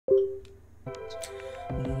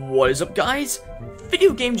What is up, guys?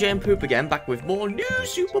 Video Game Jam Poop again, back with more new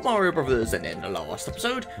Super Mario Brothers. And in the last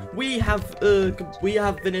episode, we have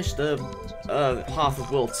finished half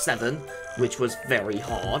of World 7, which was very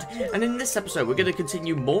hard. And in this episode, we're going to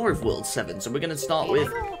continue more of World 7. So we're going to start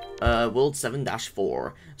with World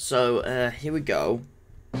 7-4. So here we go.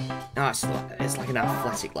 It's like an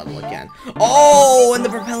athletic level again. Oh, and the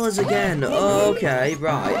propellers again. Okay,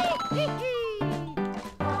 right.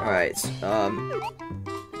 Alright,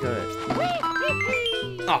 good.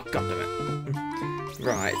 Oh, goddammit.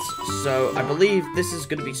 Right, so I believe this is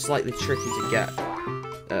going to be slightly tricky to get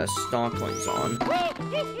star coins on.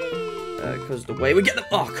 Because the way we get them.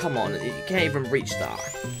 Oh, come on, you can't even reach that.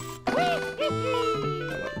 How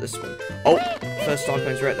about this one? Oh, first star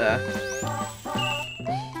coin's right there.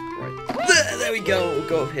 Right. There we go. We'll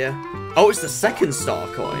go up here. Oh, it's the second star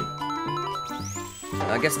coin.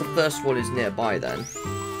 I guess the first one is nearby then.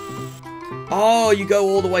 Oh, you go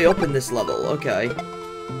all the way up in this level. Okay.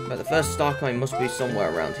 But the first star coin must be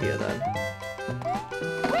somewhere around here then.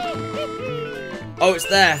 Oh, it's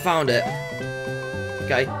there. Found it.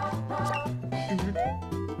 Okay.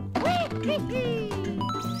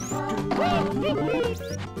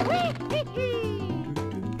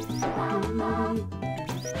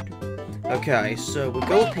 Okay, so we'll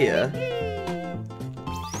go up here.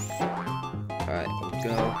 Alright, we'll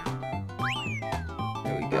go.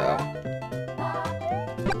 There we go.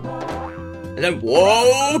 And then,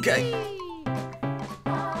 whoa, okay.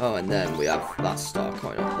 Oh, and then we have that star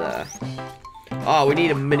coin up there. Oh, we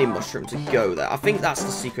need a mini mushroom to go there. I think that's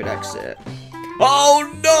the secret exit. Oh,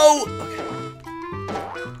 no!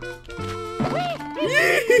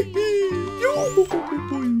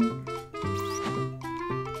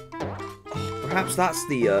 Perhaps that's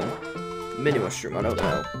the mini mushroom, I don't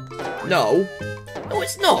know. No. No,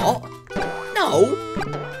 it's not. No.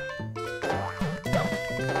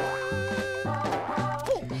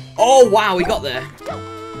 Oh, wow, we got there.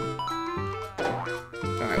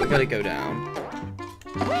 Alright, we gotta go down.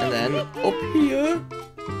 And then up here.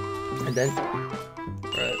 And then...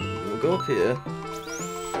 Right, we'll go up here.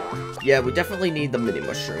 Yeah, we definitely need the mini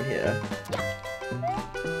mushroom here.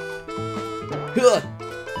 Huh.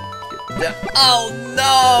 Oh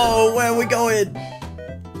no! Where are we going?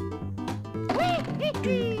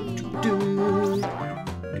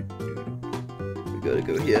 We gotta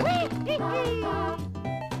go here.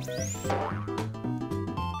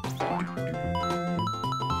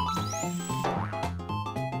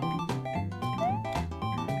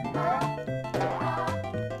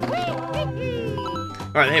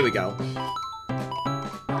 Alright, here we go.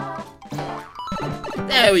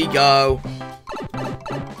 There we go.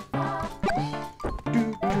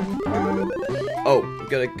 Oh, we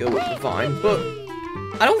gotta go with the vine, but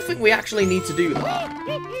I don't think we actually need to do that.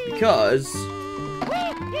 Because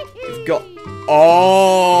we've got...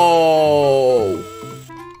 Oh!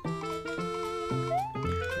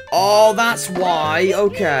 Oh, that's why.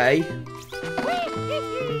 Okay.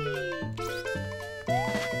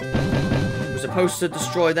 We're supposed to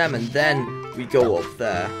destroy them and then we go up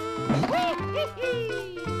there.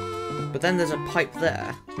 But then there's a pipe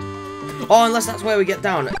there. Oh, unless that's where we get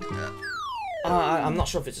down. I'm not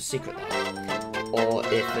sure if it's a secret though, or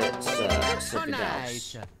if it's something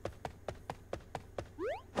else.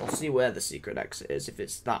 I'll see where the secret exit is. If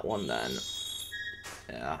it's that one, then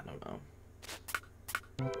yeah, I don't know.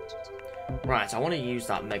 Right, I want to use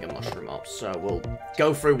that mega mushroom up, so we'll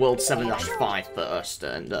go through World 7-5 first,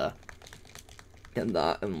 and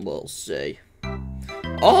we'll see.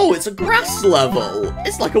 Oh, it's a grass level.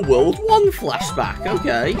 It's like a World 1 flashback.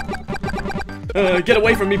 Okay. Get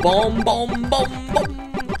away from me, bomb, bomb, bomb,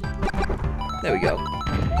 bomb. There we go.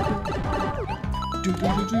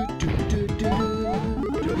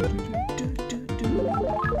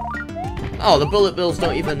 Oh, the bullet bills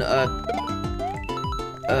don't even,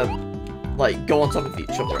 like, go on top of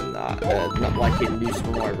each other in that. Not like in New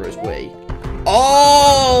Super Mario Bros. Wii.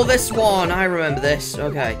 Oh, this one! I remember this.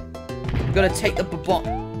 Okay. I'm gonna take the bot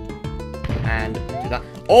and do that.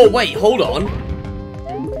 Oh, wait, hold on.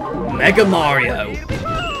 Mega Mario!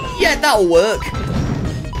 Yeah, that'll work!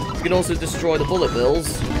 We can also destroy the bullet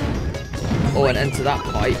bills. Oh, and enter that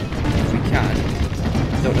pipe. If we can.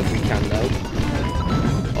 Don't know if we can, though.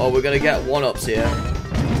 Oh, we're gonna get one-ups here.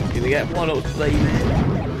 We're gonna get one-ups, baby.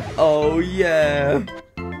 Oh, yeah!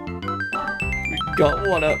 We got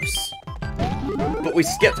one-ups. But we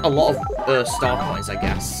skipped a lot of star coins, I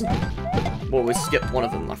guess. Well, we skipped one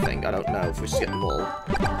of them, I think. I don't know if we skipped them all.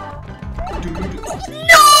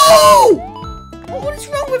 No! What is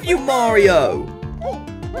wrong with you, Mario?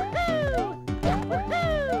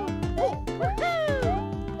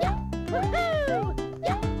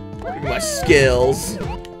 skills.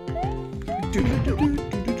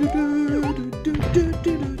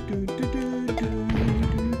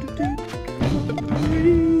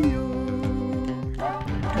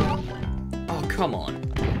 Oh, come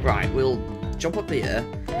on. Right, we'll jump up here.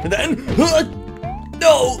 And then...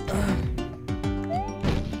 no!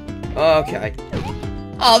 Okay.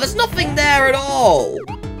 Oh, there's nothing there at all!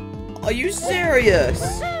 Are you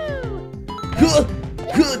serious?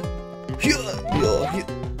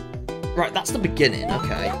 Right, that's the beginning,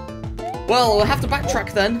 okay. Well, we'll have to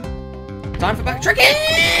backtrack then. Time for backtracking!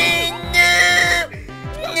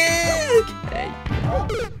 Okay.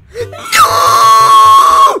 No!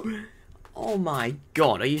 Oh my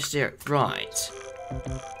god, are you serious? Right.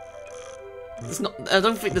 There's not, I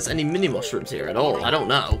don't think there's any mini mushrooms here at all. I don't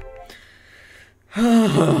know.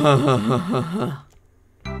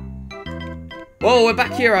 Whoa, we're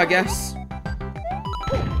back here, I guess.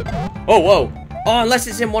 Oh, whoa. Oh, unless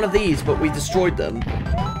it's in one of these, but we destroyed them.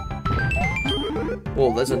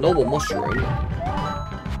 Whoa, there's a normal mushroom.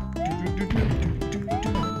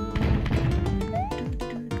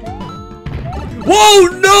 Whoa,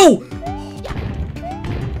 no!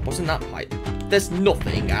 What's in that pipe? There's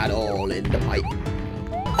nothing at all in the pipe.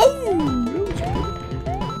 Oh!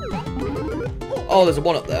 Oh, there's a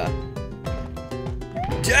one up there.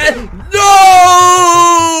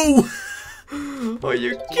 No! Are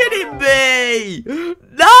you kidding me?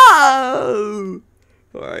 No!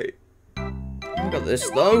 Alright. I got this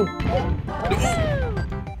though.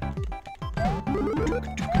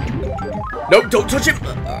 No, don't touch him!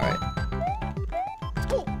 Alright.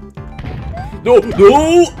 No,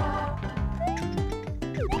 no!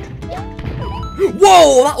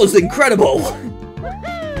 Whoa, that was incredible!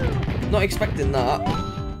 Not expecting that.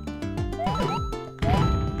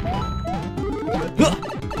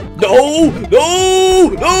 No! No!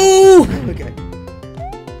 No! Okay.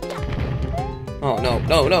 Oh, no,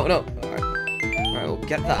 no, no, no. Alright. Alright, we'll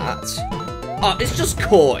get that. Oh, it's just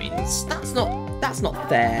coins. That's not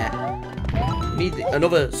fair. We need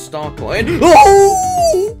another star coin.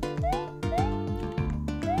 Oh!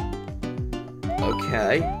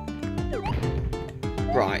 Okay.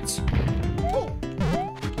 Right.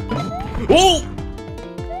 Oh!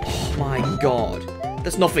 Oh my god.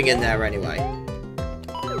 There's nothing in there anyway.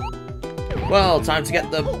 Well, time to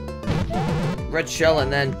get the red shell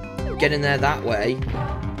and then get in there that way.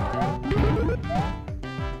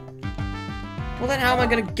 Well then, how am I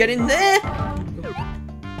going to get in there?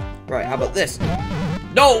 Right, how about this?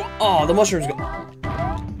 No! Oh, the mushroom's got...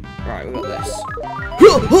 Right, we got this.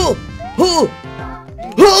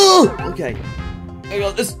 Okay. I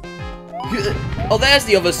got this. Oh, there's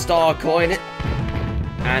the other star coin.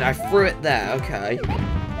 And I threw it there, okay.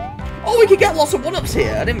 Oh, we can get lots of one-ups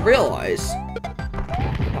here. I didn't realise.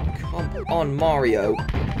 Oh, come on, Mario.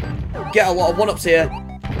 Get a lot of one-ups here.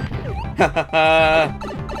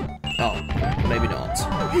 Oh, maybe not.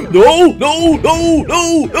 No, no, no,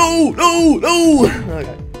 no, no, no, no.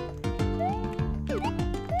 Okay.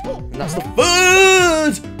 And that's the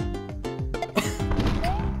third.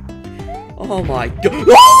 Oh my god.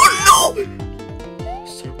 Oh, no!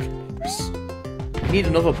 So close. We need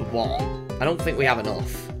another bomb. I don't think we have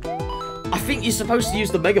enough. I think you're supposed to use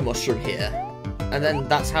the Mega Mushroom here. And then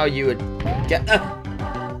that's how you would get...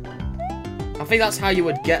 I think that's how you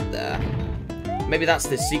would get there. Maybe that's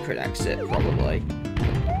the secret exit, probably.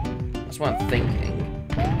 That's what I'm thinking.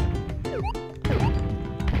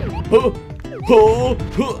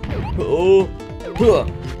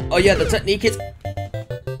 Oh yeah, the technique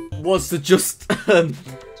was to just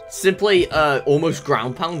simply almost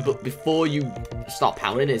ground pound, but before you start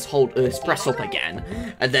pounding is press up again,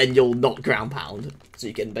 and then you'll not ground pound, so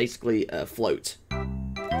you can basically float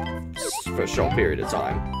for a short period of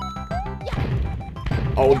time.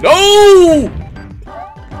 Oh no!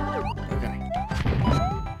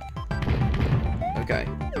 Okay.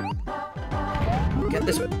 Get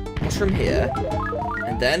this mushroom here,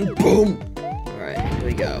 and then boom! Alright, here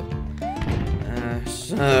we go.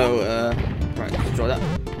 Right, destroy that.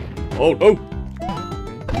 Oh no!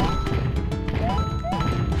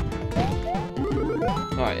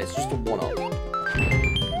 Alright, it's just a one-up.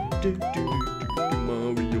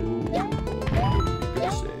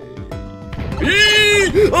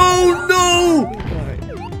 Oh no! Right.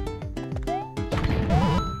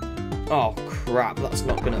 Oh crap, that's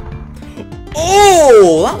not gonna...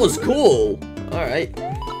 Oh! That was cool! Alright.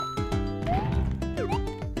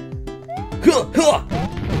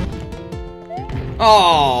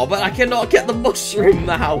 Oh, but I cannot get the mushroom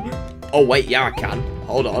now. Oh wait, yeah I can.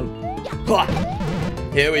 Hold on.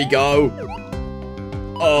 Here we go.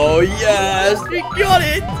 Oh yes, we got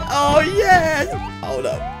it. Oh yes. Oh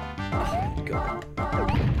no. Oh, God.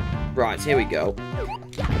 Right, here we go.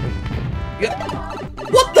 Yeah.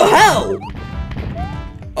 What the hell?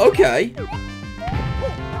 Okay.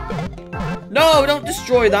 No, don't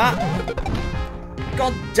destroy that.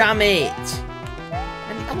 God damn it.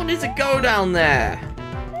 I wanted to go down there.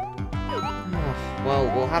 Oh, well,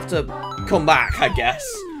 we'll have to come back, I guess.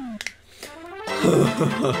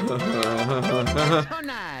 So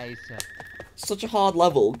nice. Such a hard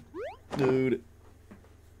level, dude.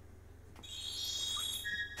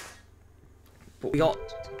 But we got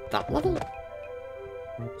that level?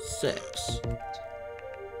 6.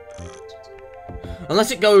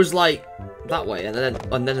 Unless it goes like that way, and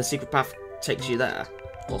then the secret path takes you there,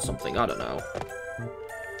 or something. I don't know.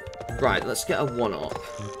 Right, let's get a 1-up.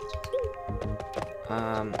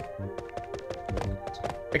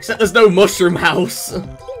 Except there's no mushroom house.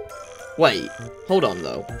 Wait, hold on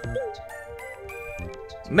though.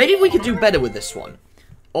 Maybe we could do better with this one,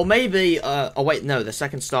 or maybe. Oh wait, no, the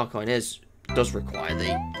second star coin does require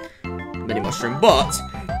the mini mushroom. But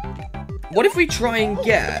what if we try and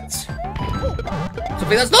get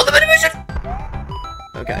something that's not the mini mushroom?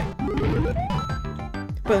 Okay.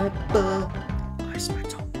 I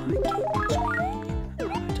spent all my games.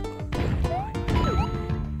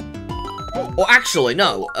 Or actually,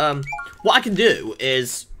 no. What I can do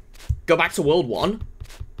is go back to World 1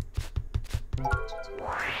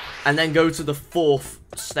 and then go to the 4th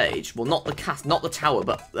stage. Well, not the tower,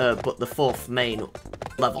 but the 4th main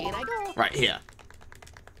level, right here.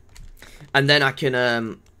 And then I can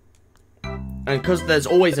and because there's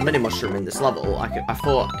always a mini mushroom in this level, I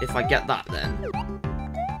thought if I get that, then.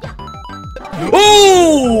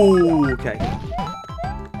 Oh, okay.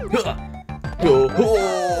 Oh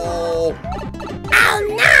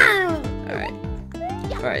no!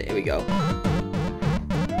 All right, here we go.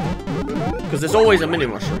 Because there's always a mini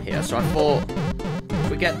mushroom here, so I thought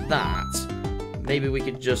if we get that, maybe we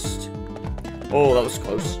could just. Oh, that was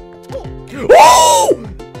close. Oh!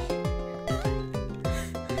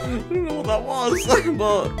 I don't know what that was,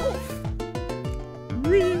 but.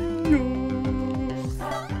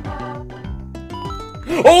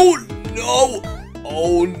 Oh no!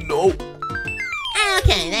 Oh no!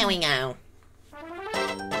 Okay, there we go.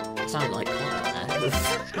 Sound like fun.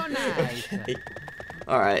 So nice. Okay.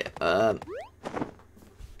 Alright,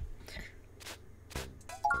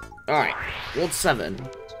 Alright, World 7.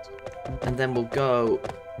 And then we'll go.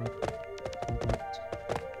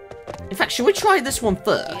 In fact, should we try this one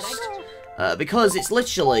first? Because it's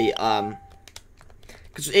literally,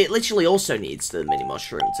 because it literally also needs the mini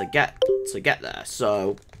mushroom to get there.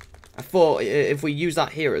 So I thought if we use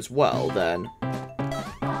that here as well, then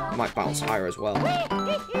it might bounce higher as well.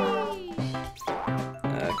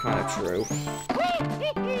 Kind of true.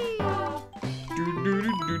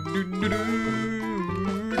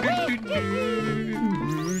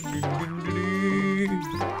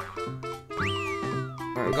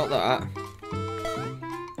 Alright, we got that.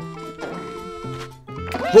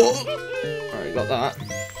 Oh! Alright, we got that.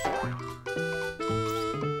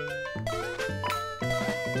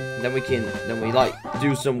 Then we like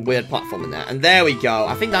do some weird platforming there. And there we go.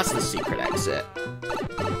 I think that's the secret exit.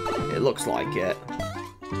 It looks like it.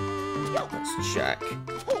 Let's check.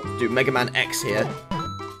 Do Mega Man X here.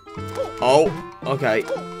 Oh, okay.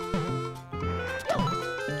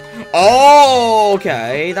 Oh,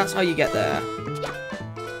 okay. That's how you get there.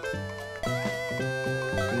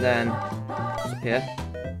 And then up here.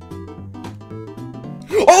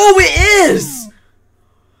 Oh, it is!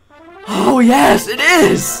 Oh, yes, it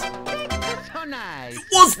is! So nice. It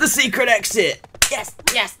was the secret exit! Yes,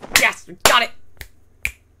 yes, yes, we got it!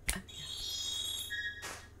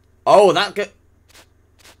 Oh, that good.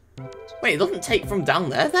 Wait, it doesn't take from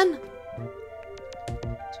down there then?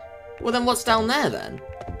 Well, then what's down there then?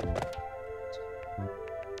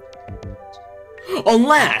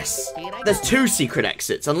 Unless there's 2 secret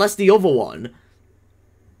exits, unless the other one.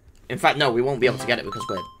 In fact, no, we won't be able to get it because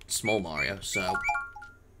we're small Mario, so.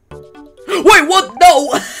 Wait, what?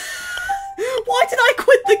 No! Why did I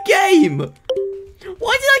quit the game?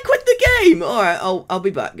 Why did I quit the game? Alright, I'll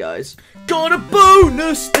be back, guys. Got a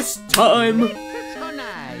bonus this time! So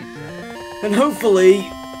nice. And hopefully,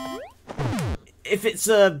 if it's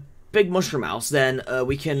a big mushroom house, then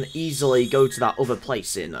we can easily go to that other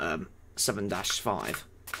place in 7-5.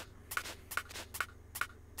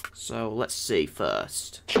 So, let's see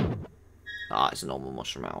first. Ah, it's a normal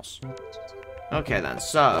mushroom house. Okay then,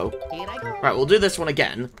 so. Right, we'll do this one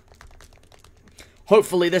again.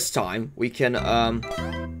 Hopefully this time we can go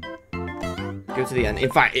to the end. In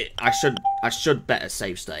fact, I should bet a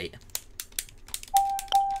save state.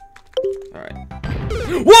 Alright.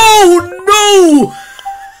 Whoa! No!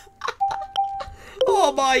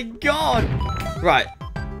 Oh my god! Right.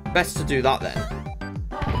 Best to do that then.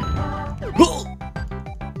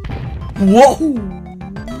 Whoa!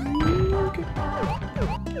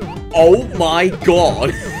 Oh my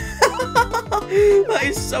god! That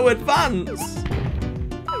is so advanced!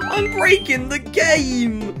 I'm breaking the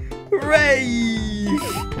game! Hooray!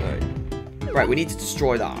 Right, we need to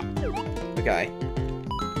destroy that. Okay.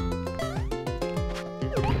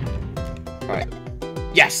 Right.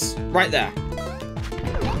 Yes! Right there.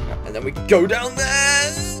 And then we go down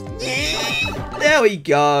there! Yeah! There we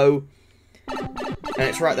go! And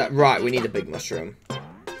it's right there. Right, we need a big mushroom.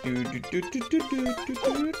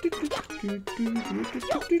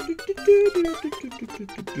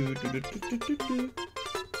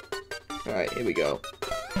 Alright, here we go.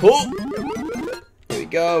 Oh! Here we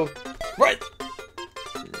go. Right!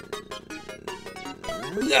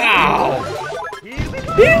 Now!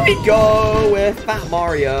 Here we go with Fat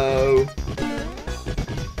Mario.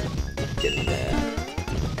 Get in there.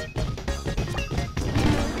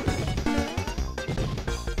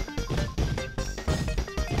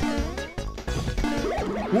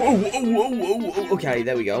 Whoa, whoa, whoa, whoa, whoa. Okay,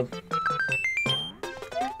 there we go.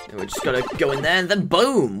 And we're just gonna go in there and then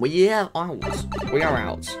boom! We are out. We are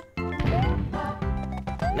out.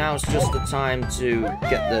 Now it's just the time to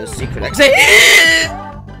get the secret exit.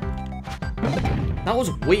 That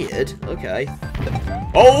was weird. Okay.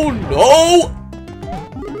 Oh no!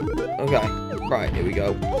 Okay. Right, here we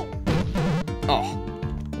go. Oh.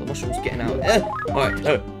 The mushroom's getting out. Alright.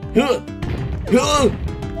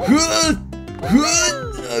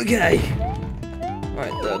 Okay.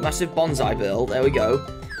 Alright, the massive bonsai build. There we go.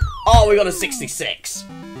 Oh, we got a 66.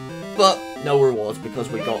 But no rewards because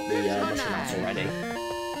we got the mushroom mats already.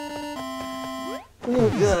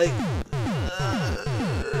 Okay.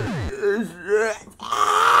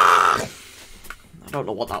 I don't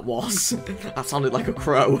know what that was. That sounded like a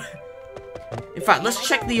crow. In fact, let's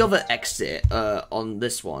check the other exit on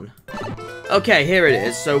this one. Okay, here it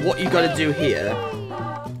is. So what you gotta do here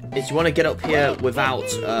is you want to get up here without,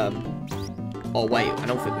 oh wait, I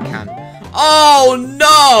don't think we can. Oh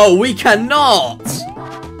no, we cannot!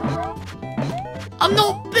 I'm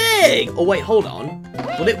not big! Oh wait, hold on.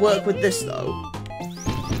 Will it work with this though?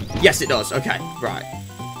 Yes, it does. Okay, right.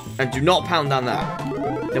 And do not pound down that.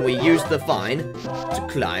 Then we use the vine to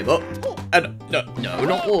climb up. And no,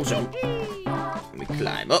 not wall jump. And we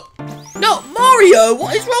climb up. No, Mario,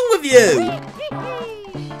 what is wrong with you?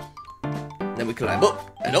 Then we climb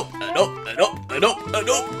up and up and up and up and up and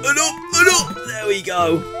up and up and up. There we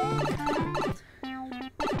go.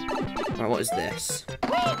 Alright, what is this?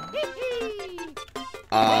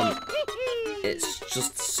 It's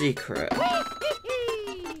just secret.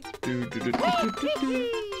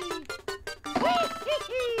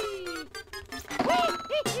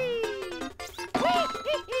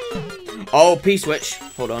 Oh, P-switch.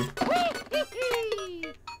 Hold on.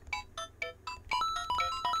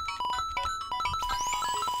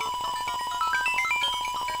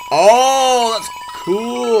 Oh, that's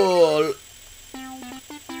cool.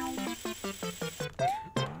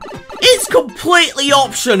 It's completely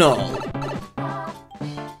optional.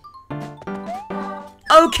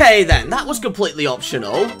 Okay then, that was completely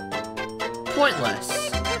optional. Pointless.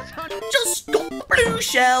 Just got the blue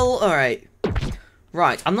shell. Alright.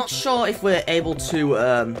 Right, I'm not sure if we're able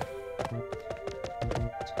to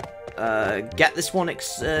get this one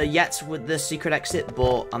yet with the secret exit,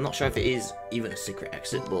 but I'm not sure if it is even a secret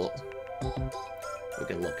exit, but we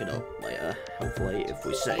can look it up later, hopefully, if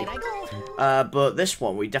we see. But this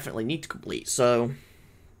one we definitely need to complete, so...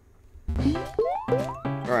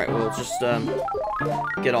 Alright, we'll just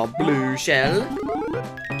get our blue shell.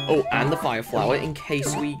 Oh, and the fire flower in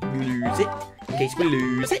case we lose it.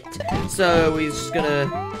 So we're just gonna...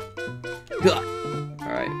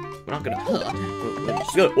 Alright, we're not gonna... We're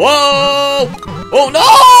just gonna... Whoa! Oh no!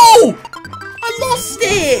 I lost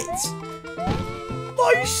it!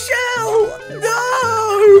 My shell!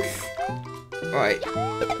 No! Alright,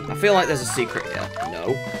 I feel like there's a secret here.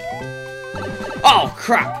 No. Oh,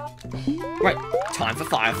 crap! Right, time for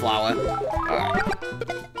fire flower. Alright.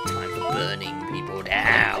 Time for burning people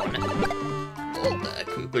down. All the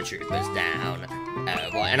Koopa Troopers down.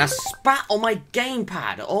 Right, and I spat on my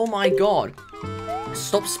gamepad. Oh my god.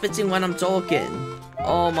 Stop spitting when I'm talking.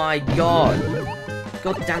 Oh my god.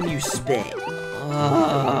 God damn you, spit.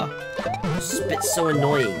 Spit's so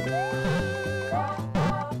annoying.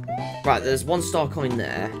 Right, there's one star coin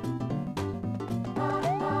there.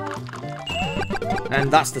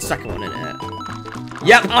 And that's the second one, isn't it?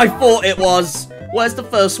 Yep, I thought it was. Where's the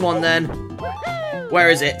first one then? Where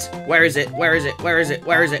is it? Where is it? Where is it? Where is it?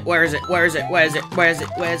 Where is it? Where is it? Where is it? Where is it? Where is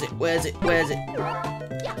it? Where is it? Where is it? Where is it?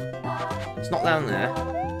 not down there.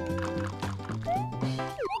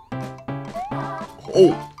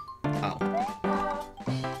 Oh! Oh.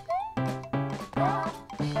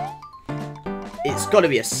 It's gotta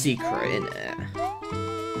be a secret, isn't it?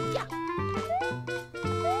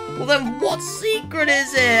 Well then, what secret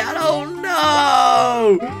is it? I don't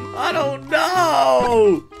know! I don't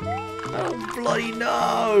know! I don't bloody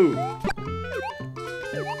know!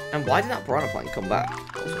 And why did that piranha plant come back?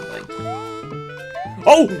 Or something?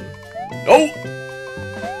 Oh! Oh!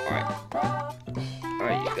 Alright.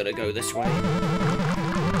 Alright, you gotta go this way.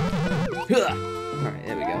 Alright,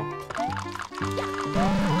 there we go.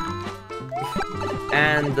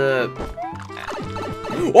 And,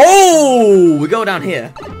 oh! We go down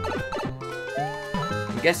here.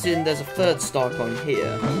 I'm guessing there's a third star coin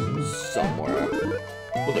here. Somewhere.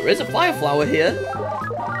 Well, there is a fire flower here.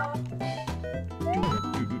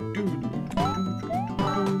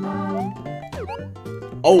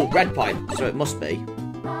 Oh, red pipe, so it must be.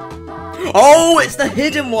 Oh, it's the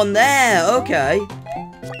hidden one there. Okay.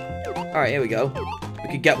 Alright, here we go. We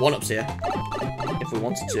could get one-ups here. If we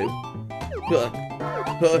wanted to.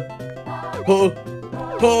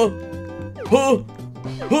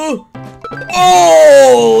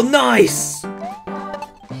 Oh, nice!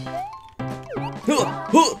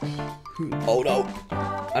 Oh no.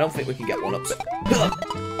 I don't think we can get one-ups.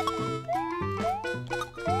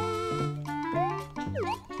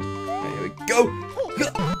 Here we go.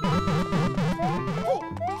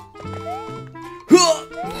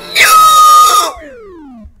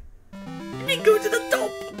 I didn't go to the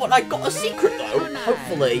top, but I got a secret though.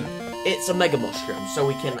 Hopefully, it's a mega mushroom, so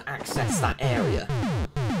we can access that area.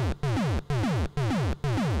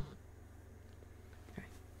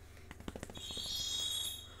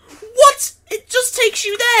 What? It just takes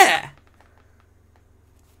you there.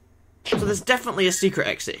 So there's definitely a secret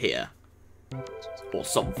exit here. Or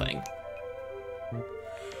something.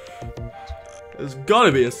 There's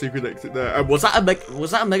gotta be a secret exit there. Was that a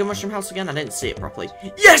mega mushroom house again? I didn't see it properly.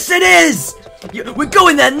 Yes, it is! We're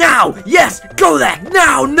going there now! Yes, go there!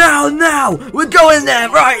 Now, now, now! We're going there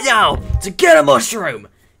right now to get a mushroom!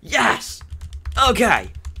 Yes! Okay.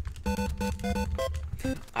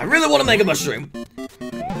 I really want a mega mushroom.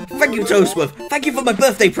 Thank you, Toastworth. Thank you for my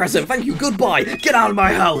birthday present. Thank you. Goodbye. Get out of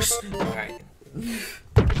my house. Alright.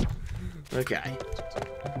 Okay.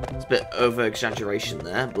 It's a bit over-exaggeration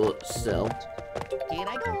there, but still. Here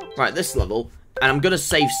I go. Right, this level, and I'm gonna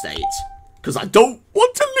save state, because I don't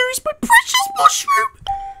want to lose my precious mushroom!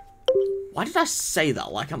 Why did I say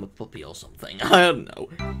that like I'm a puppy or something? I don't know.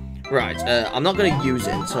 Right, I'm not gonna use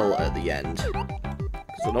it until at the end,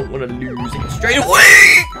 because I don't want to lose it straight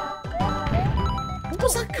away! What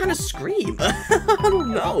was that kind of scream? I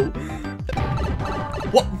don't know.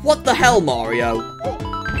 What the hell, Mario?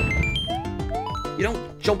 You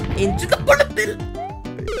don't jump into the bullet bill!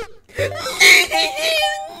 No!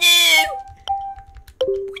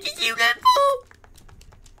 What did you get for?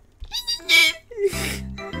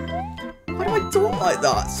 Why do I talk like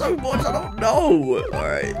that so much? I don't know.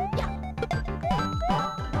 Alright.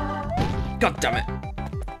 God damn it.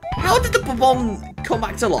 How did the bomb come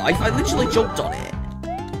back to life? I literally jumped on it.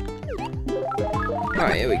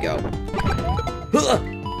 Alright, here we go. Whoa!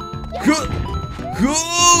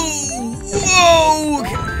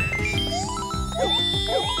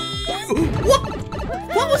 What?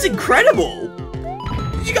 That was incredible!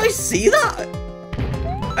 Did you guys see that?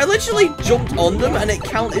 I literally jumped on them and it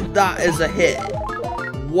counted that as a hit.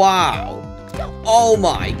 Wow. Oh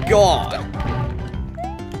my god.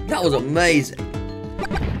 That was amazing.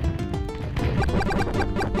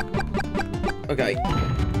 Okay.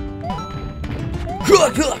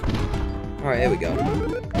 Alright, here we go.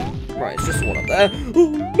 Right, it's just one up there. Oh,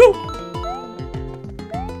 no!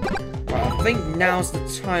 Right, I think now's the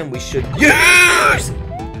time we should use!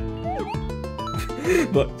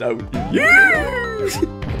 But don't use!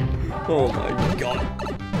 Oh my god.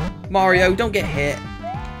 Mario, don't get hit.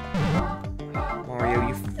 Mario,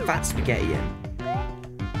 you fat spaghettian.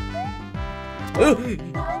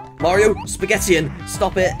 Mario, spaghettian,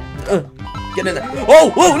 stop it. Get in there.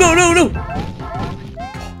 Oh, oh, no, no, no!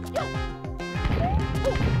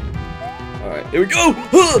 Alright, here we go!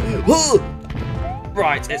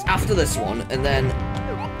 Right, it's after this one, and then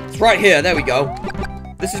it's right here, there we go.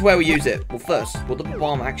 This is where we use it. Well, first, will the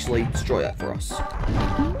bomb actually destroy that for us?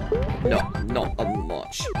 No, not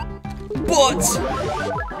much. But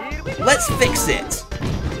let's fix it.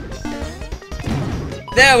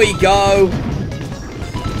 There we go.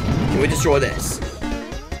 Can we destroy this?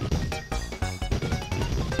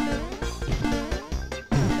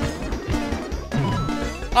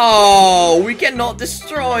 Oh, we cannot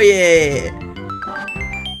destroy it.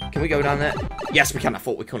 Can Can we go down there? Yes, we can. I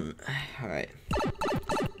thought we couldn't. Alright.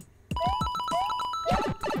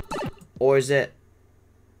 Or is it...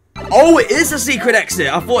 Oh, it is a secret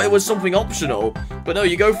exit! I thought it was something optional. But no,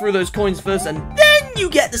 you go through those coins first and then you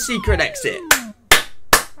get the secret exit.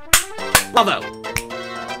 Bravo!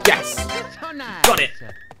 Yes! So nice. Got it!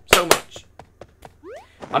 So much.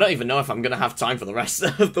 I don't even know if I'm going to have time for the rest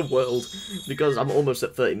of the world. Because I'm almost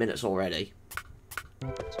at 30 minutes already.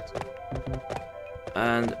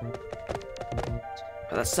 And...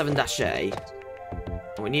 that's 7-A.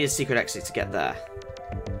 And we need a secret exit to get there.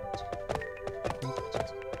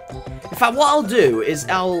 In fact, what I'll do is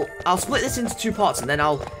I'll split this into 2 parts, and then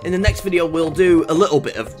in the next video we'll do a little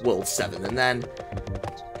bit of World 7, and then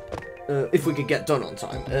if we could get done on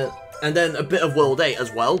time, and then a bit of World 8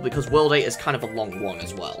 as well, because World 8 is kind of a long one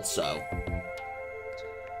as well. So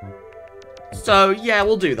yeah,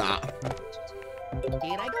 we'll do that.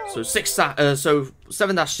 Here I go. So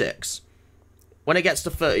 7-6. When it gets to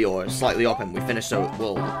 30 or slightly up, and we finish,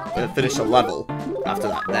 we'll finish a level after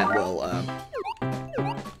that. Then we'll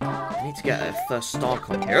I need to get a first star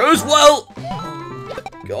coin here as well.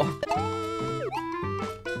 God.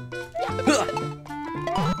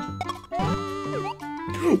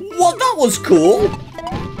 What? That was cool.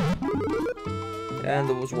 And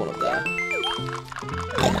there was one up there.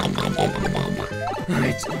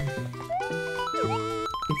 Right.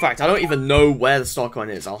 In fact, I don't even know where the star coin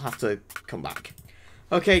is. I'll have to come back.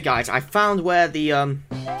 Okay, guys, I found where the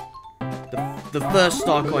first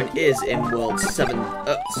star coin is in World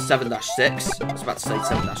 7-6. I was about to say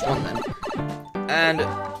 7-1 then. And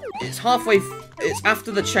it's halfway. It's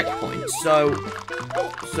after the checkpoint. So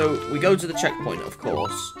we go to the checkpoint, of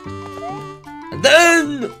course. And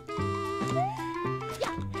then,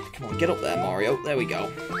 come on, get up there, Mario. There we go.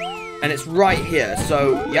 And it's right here,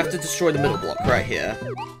 so you have to destroy the middle block right here.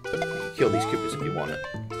 You can kill these Koopas if you want it.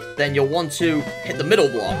 Then you'll want to hit the middle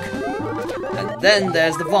block. And then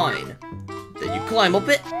there's the vine. Then you climb up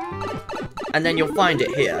it. And then you'll find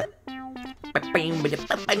it here.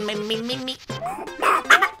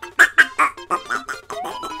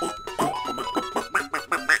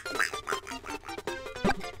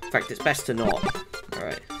 In fact, it's best to not.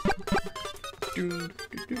 Alright.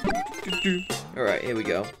 Alright, here we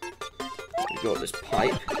go. We go up this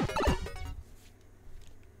pipe.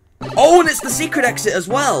 Oh, and it's the secret exit as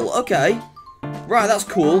well. Okay. Right, that's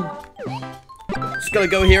cool. Just gotta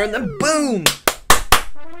go here and then boom!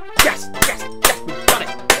 Yes, yes, yes, we got it.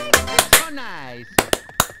 So nice.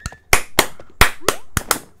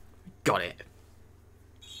 Got it.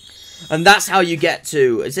 And that's how you get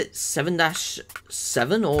to, is it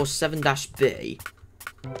 7-7 or 7-B?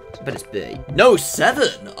 I bet it's B. No,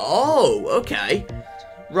 7! Oh, okay.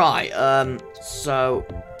 Right, so,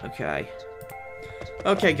 okay.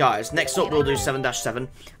 Okay, guys, next up we'll do 7-7.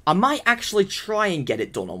 I might actually try and get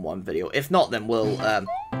it done on one video. If not, then we'll,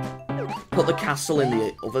 put the castle in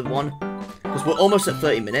the other one. Because we're almost at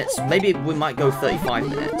 30 minutes. Maybe we might go 35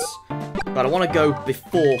 minutes. But I want to go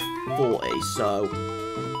before 40, so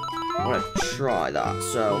I want to try that,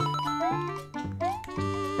 so...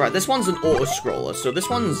 Right, this one's an auto-scroller, so this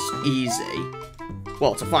one's easy.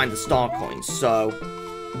 Well, to find the star coins, so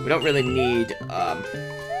we don't really need, a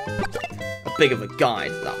big of a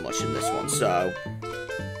guide that much in this one, so...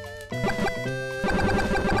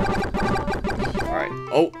 Alright,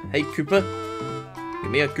 oh, hey, Koopa.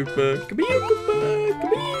 Come here, Koopa. Come here, Koopa.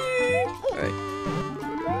 Come here. Alright.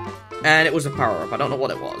 And it was a power-up. I don't know what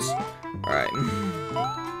it was. Alright.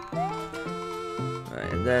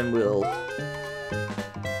 Alright, and then we'll...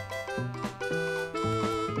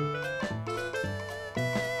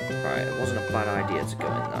 Alright, it wasn't a bad idea to go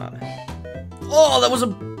in that. Oh, there was a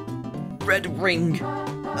red ring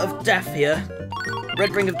of death here.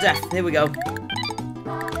 Red ring of death. Here we go.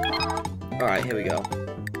 Alright, here we go.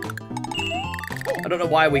 I don't know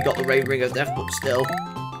why we got the red ring of death, but still.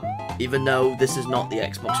 Even though this is not the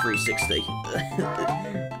Xbox 360.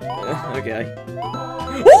 Okay.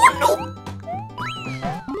 Oh, no!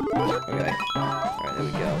 Okay. Alright, there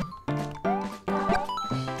we go.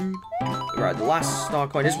 Right, the last star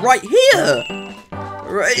coin is right here!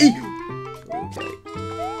 Right! Okay.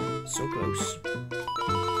 So close.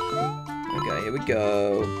 Okay, here we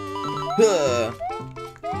go. Huh.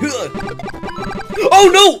 Huh. Oh,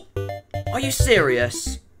 no! Are you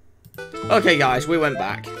serious? Okay, guys, we went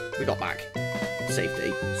back. We got back.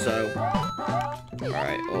 Safety. So.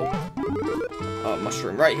 Alright, oh. Oh,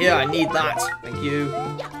 mushroom. Right here, I need that. Thank you.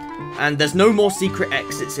 And there's no more secret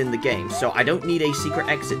exits in the game, so I don't need a secret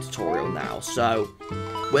exit tutorial now, so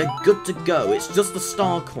we're good to go. It's just the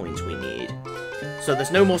star coins we need. So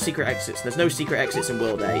there's no more secret exits. There's no secret exits in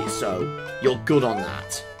World 8, so you're good on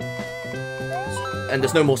that. And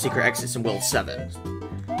there's no more secret exits in World 7.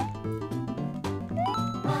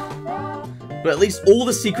 But at least all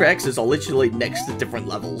the secret exits are literally next to different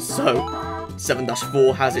levels, so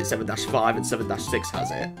 7-4 has it, 7-5, and 7-6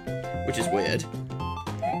 has it, which is weird.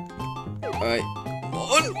 Alright.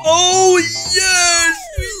 Oh, yes!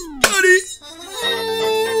 We got it!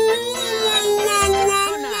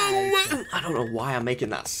 I don't know why I'm making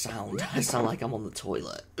that sound. I sound like I'm on the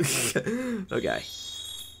toilet. Okay.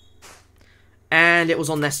 And it was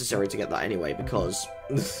unnecessary to get that anyway, because...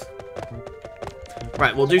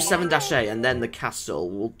 Right, we'll do 7-A, and then the castle.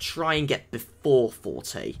 We'll try and get before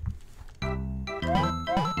 40.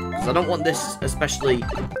 Because I don't want this especially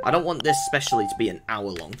to be an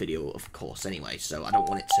hour-long video, of course, anyway, so I don't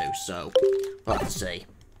want it to, so we'll have to see.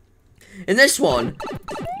 In this one,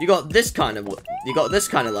 you got this kind of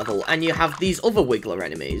level, and you have these other Wiggler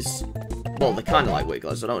enemies. Well, they're kind of like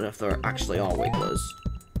Wigglers. I don't know if they actually are Wigglers.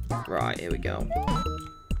 Right, here we go.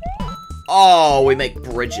 Oh, we make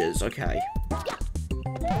bridges. Okay.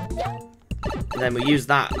 And then we use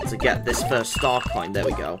that to get this first star coin. There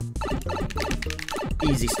we go.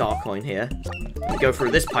 Easy star coin here. We go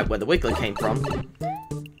through this pipe where the Wiggler came from.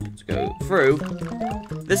 Let's go through.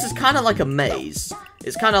 This is kind of like a maze.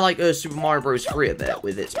 It's kind of like Super Mario Bros. 3 a bit,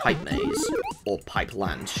 with its pipe maze. Or pipe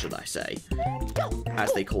land, should I say.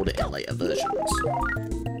 As they called it in later versions.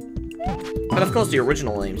 But of course the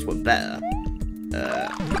original names were better.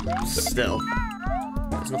 Still.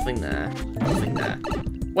 There's nothing there. Nothing there.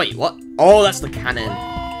 Wait, what? Oh, that's the cannon.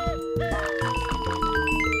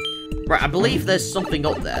 Right, I believe there's something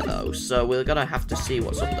up there, though, so we're gonna have to see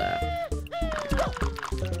what's up there.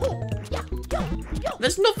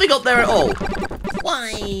 There's nothing up there at all!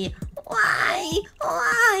 Why? Why?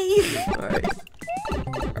 Why? Alright.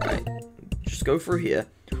 Alright. Just go through here.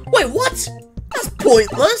 Wait, what? That's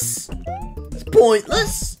pointless! That's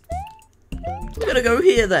pointless! We're gonna go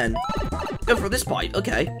here, then. Go through this pipe,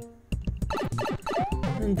 okay.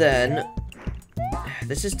 And then...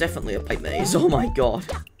 This is definitely a pipe maze, oh my god.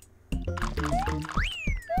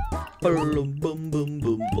 Oh, no, no, no, no,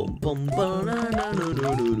 no, no, no, no,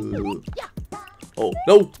 no!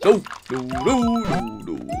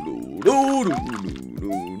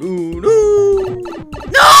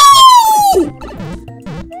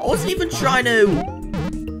 I wasn't even trying to.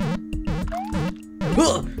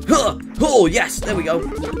 Oh, yes, there we go.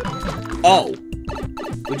 Oh,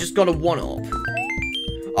 we just got a 1-up.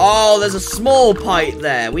 Oh, there's a small pipe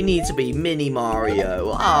there. We need to be Mini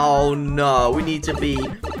Mario. Oh no, we need to be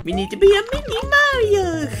a Mini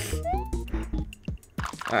Mario.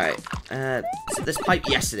 Alright, is this pipe?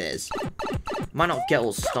 Yes, it is. Might not get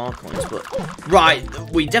all star coins, but... Right,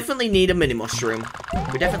 we definitely need a mini mushroom.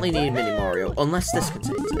 We definitely need a mini Mario, unless this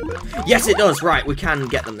contains it. Yes, it does. Right, we can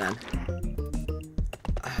get them then.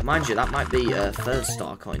 Mind you, that might be a third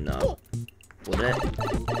star coin, though. Would it?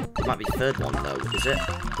 It might be third one, though. Is it?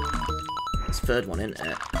 It's third one, isn't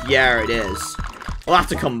it? Yeah, it is. We'll have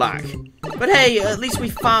to come back. But hey, at least we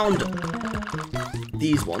found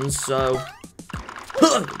these ones, so...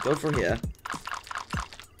 Go through here.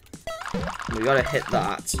 We gotta hit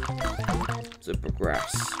that to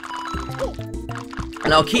progress.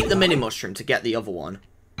 And I'll keep the mini mushroom to get the other one.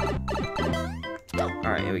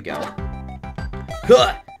 Alright, here we go.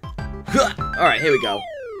 Alright, here we go.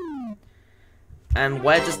 And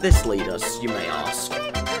where does this lead us, you may ask?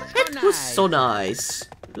 It was so nice.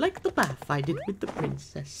 Like the bath I did with the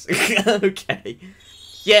princess. Okay.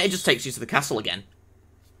 Yeah, it just takes you to the castle again.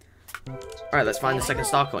 Alright, let's find the second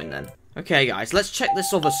star coin then. Okay, guys, let's check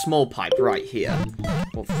this other small pipe right here.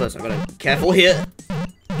 Well, first I've got to be careful here.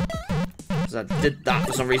 Because I did that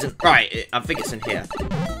for some reason. Right, I think it's in here.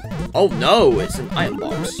 Oh, no, it's an iron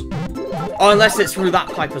box. Oh, unless it's through that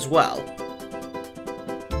pipe as well.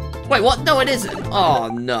 Wait, what? No, it isn't. Oh,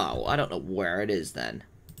 no. I don't know where it is then.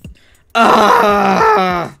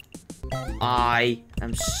 Ah! I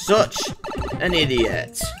am such an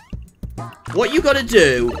idiot. What you gotta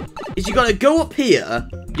do is you gotta go up here.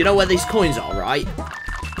 You know where these coins are, right?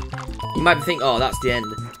 You might be thinking, oh, that's the end.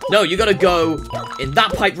 No, you gotta go in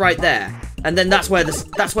that pipe right there, and then that's where the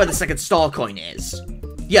second star coin is.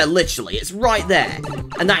 Yeah, literally, it's right there,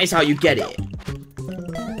 and that is how you get it.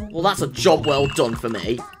 Well, that's a job well done for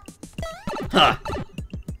me. Huh.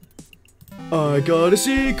 I got a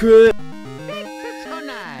secret. So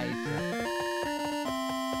nice.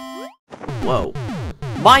 Whoa.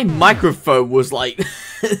 My microphone was like...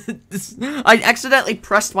 I accidentally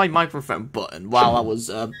pressed my microphone button while I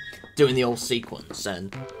was doing the old sequence,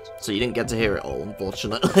 and so you didn't get to hear it all,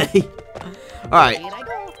 unfortunately. Alright.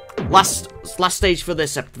 Last stage for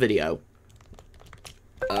this video.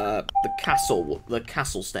 The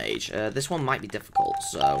castle stage. This one might be difficult,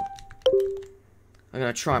 so I'm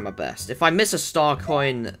gonna try my best. If I miss a star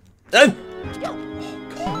coin, oh God.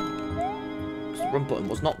 The run button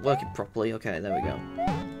was not working properly. Okay, there we go.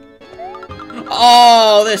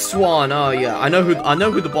 Oh, this one. Oh yeah, I know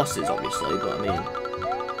who the boss is, obviously, but I mean,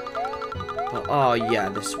 oh yeah,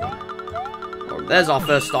 this one. Oh, there's our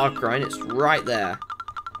first star coin. It's right there.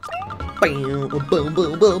 Boom, boom, boom,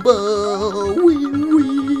 boom, boom, wee,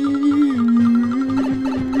 wee.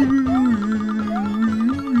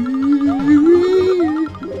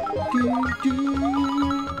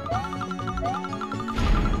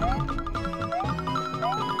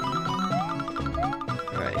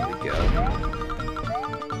 Alright, here we go.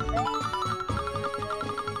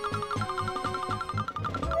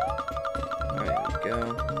 Alright, here we go.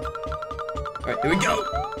 Alright, here we go!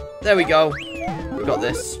 There we go! We got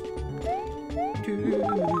this.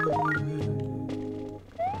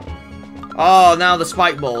 Oh, now the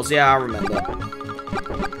spike balls. Yeah, I remember.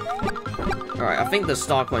 Alright, I think the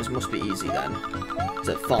star coins must be easy then. Is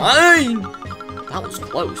it fine? That was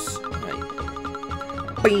close. Right.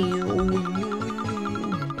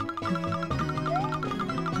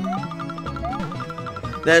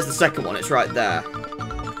 There's the second one. It's right there.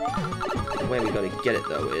 The way we gotta get it,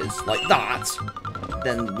 though, is like that.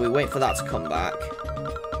 Then we wait for that to come back.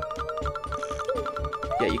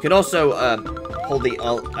 Yeah, you can also hold the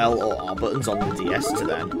L or R buttons on the DS to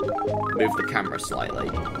then move the camera slightly.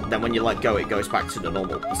 Then when you let go, it goes back to the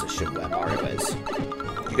normal position where Mario is.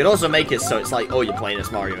 You can also make it so it's like, oh, you're playing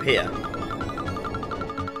as Mario here.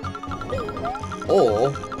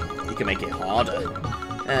 Or you can make it harder.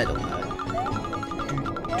 I don't know.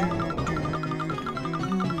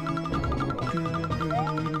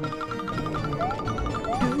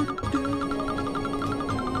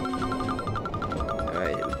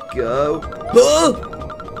 Go.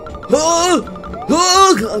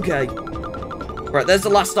 Okay. Right, there's the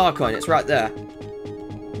last star coin. It's right there.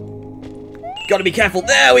 Gotta be careful.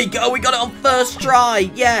 There we go. We got it on first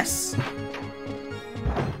try. Yes.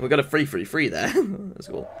 We got a free there. That's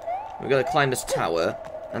cool. We gotta climb this tower,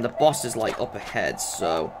 and the boss is like up ahead.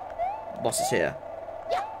 So, the boss is here.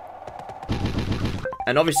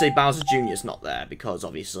 And obviously Bowser Jr.'s not there because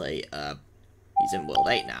obviously he's in World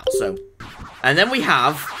 8 now. So, and then we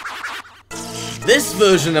have this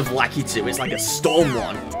version of Lackey 2. It's like a storm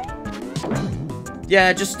one.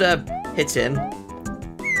 Yeah, just hit him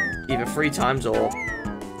either 3 times or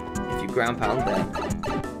if you ground pound there.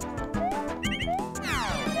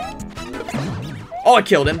 Oh, I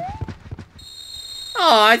killed him.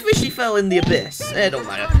 Oh, I wish he fell in the abyss. It don't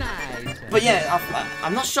matter. But yeah,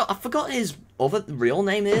 I'm not sure. I forgot his other real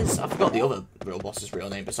name is. I forgot the other real boss's real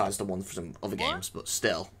name besides the one from some other games, but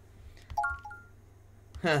still.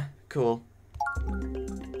 Huh, cool.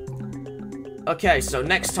 Okay, so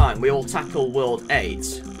next time we will tackle World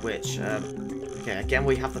 8, which, okay, again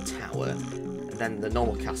we have the tower, and then the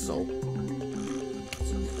normal castle.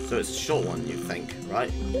 So it's a short one, you think,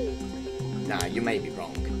 right? Nah, you may be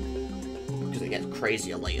wrong. Because it gets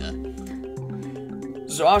crazier later.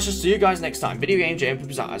 So I shall see you guys next time. Video Game Jam,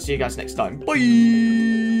 I'll see you guys next time.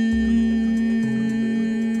 Bye!